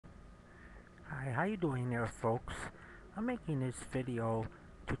Hi, how you doing there, folks? I'm making this video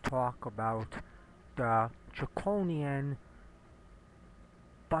to talk about the draconian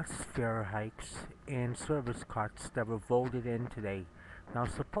bus fare hikes and service cuts that were voted in today. Now,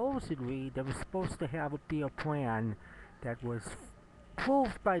 supposedly, there was supposed to be a plan that was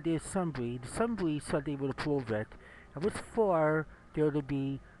approved by the Assembly. The Assembly said they would approve it. It was for there to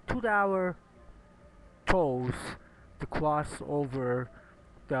be $2 tolls to cross over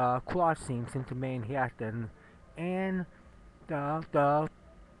the crossings into Manhattan, and the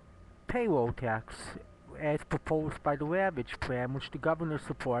payroll tax as proposed by the Ravage Plan, which the governor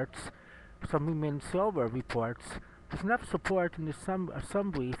supports. Assemblyman Silver reports there's enough support in the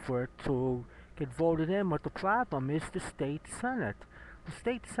assembly for it to get voted in, but the problem is the state senate. The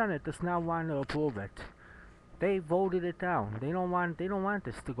state senate does not want to approve it. They voted it down. They don't want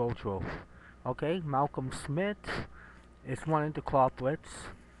this to go through. Okay, Malcolm Smith is one of the culprits.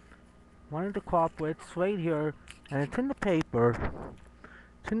 One of the culprits right here, and it's in the paper.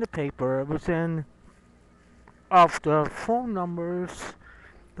 It's in the paper. It was in of the phone numbers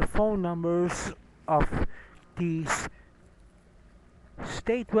of these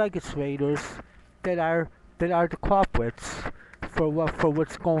state legislators that are the culprits for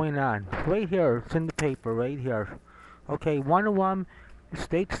what's going on. Right here, it's in the paper. Right here. Okay, one of them is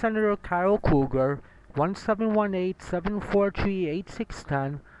State Senator Kruger,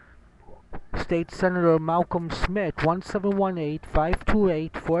 1718-743-8610. State Senator Malcolm Smith,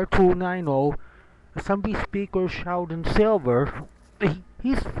 1718-528-4290. Assembly Speaker Sheldon Silver,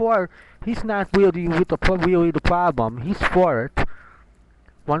 he's not really really the problem. He's for it.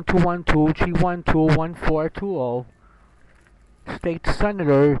 1212-312-1420. State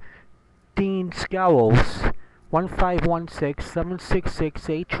Senator Dean Skelos,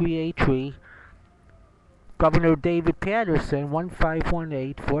 1516-766-8383. Governor David Patterson,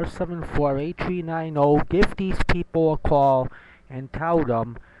 1518-474-8390. Give these people a call and tell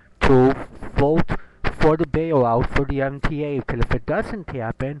them to vote for the bailout for the MTA, because if it doesn't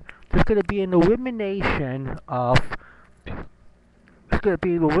happen, there's going to be an elimination of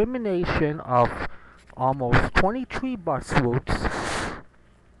almost 23 bus routes.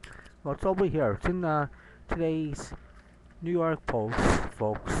 Well, it's over here. It's in today's New York Post,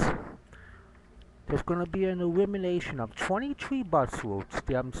 folks. There's going to be an elimination of 23 bus routes.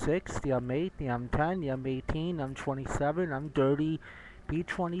 The M6, the M8, the M10, the M18, M27, M30,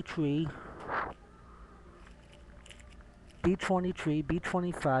 B23, B23,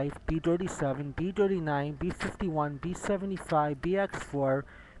 B25, B37, B39, B51, B75, BX4,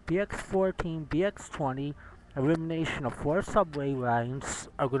 BX14, BX20. Elimination of 4 subway lines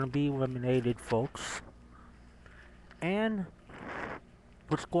are going to be eliminated, folks. And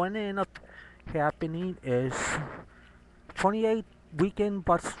what's going to end up happening is 28 weekend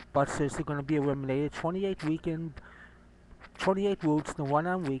buses are going to be eliminated. 28 routes, the one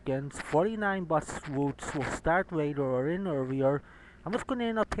on weekends. 49 bus routes will start later or in earlier. And what's going to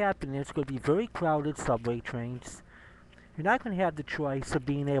end up happening is going to be very crowded subway trains. You're not going to have the choice of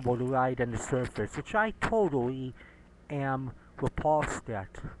being able to ride on the surface, which I totally am repulsed at.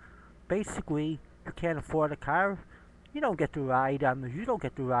 Basically, you can't afford a car. You don't get to ride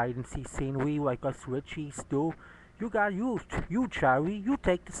and see scenery like us richies do. You Charlie, you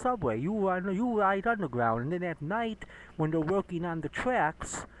take the subway. You ride underground, and then at night when they're working on the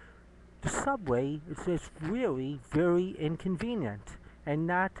tracks, the subway is just really very inconvenient,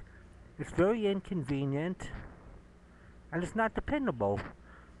 it's very inconvenient, and it's not dependable.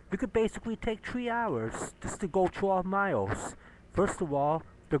 You could basically take 3 hours just to go 12 miles. First of all,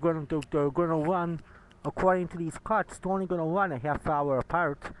 they're gonna run. According to these cuts, they're only going to run a half hour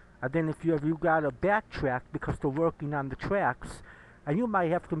apart, and then if you got to backtrack because they're working on the tracks, and you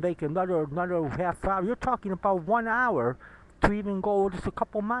might have to make another half hour. You're talking about 1 hour to even go just a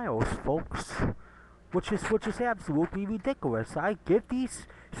couple miles, folks, which is absolutely ridiculous. I give these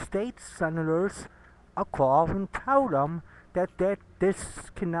state senators a call and tell them that this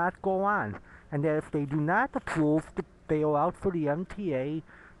cannot go on, and that if they do not approve the bailout for the MTA,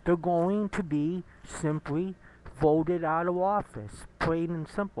 they're going to be simply voted out of office. Plain and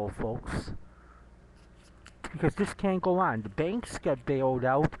simple, folks. Because this can't go on. The banks get bailed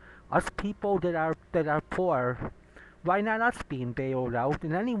out. Us people that are poor, why not us being bailed out?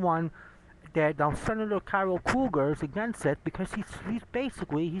 And anyone that now Senator Kruger is against it because he's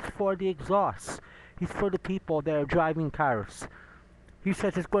for the exhaust. He's for the people that are driving cars. He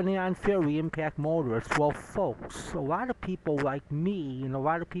says it's going to unfairly impact motorists. Well, folks, a lot of people like me and a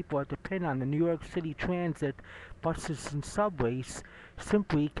lot of people that depend on the New York City Transit buses and subways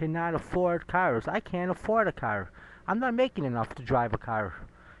simply cannot afford cars. I can't afford a car. I'm not making enough to drive a car.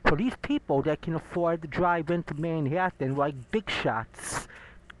 So these people that can afford to drive into Manhattan like big shots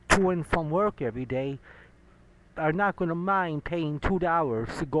to and from work every day are not going to mind paying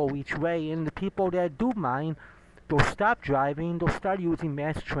 $2 to go each way. And the people that do mind, they'll stop driving, they'll start using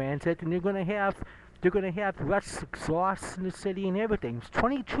mass transit, and they're gonna have less exhaust in the city and everything. It's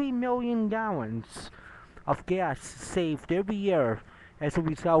 23 million gallons of gas saved every year as a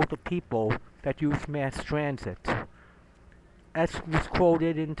result of people that use mass transit. That was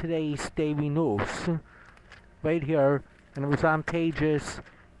quoted in today's Daily News, right here, and it was on pages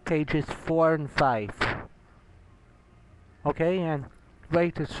 4 and 5. Okay, and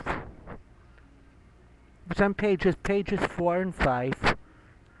right, it's on pages 4 and 5,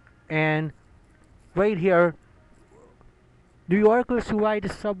 and right here, New Yorkers who ride the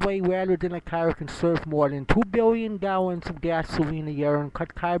subway rather than a car conserve more than 2 billion gallons of gasoline a year and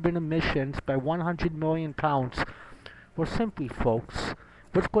cut carbon emissions by 100 million pounds. Well, simply, folks,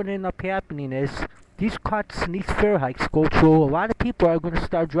 what's going to end up happening is these cuts and these fare hikes go through. A lot of people are going to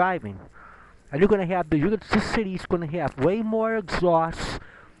start driving. And this city's going to have way more exhaust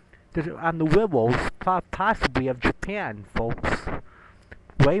on the levels, possibly of Japan, folks.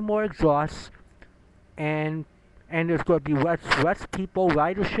 Way more exhaust, and there's going to be less people.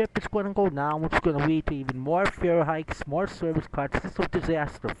 Ridership is going to go down, which is going to lead to even more fare hikes, more service cuts. This is a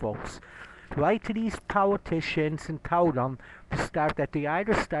disaster, folks. Write to these politicians and tell them that they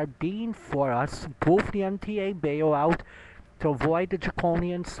either start being for us, improve the MTA bailout to avoid the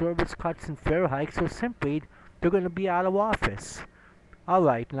draconian service cuts and fare hikes, or simply they're going to be out of office.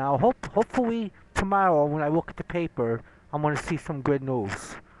 Alright, now hopefully tomorrow when I look at the paper, I'm going to see some good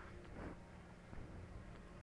news.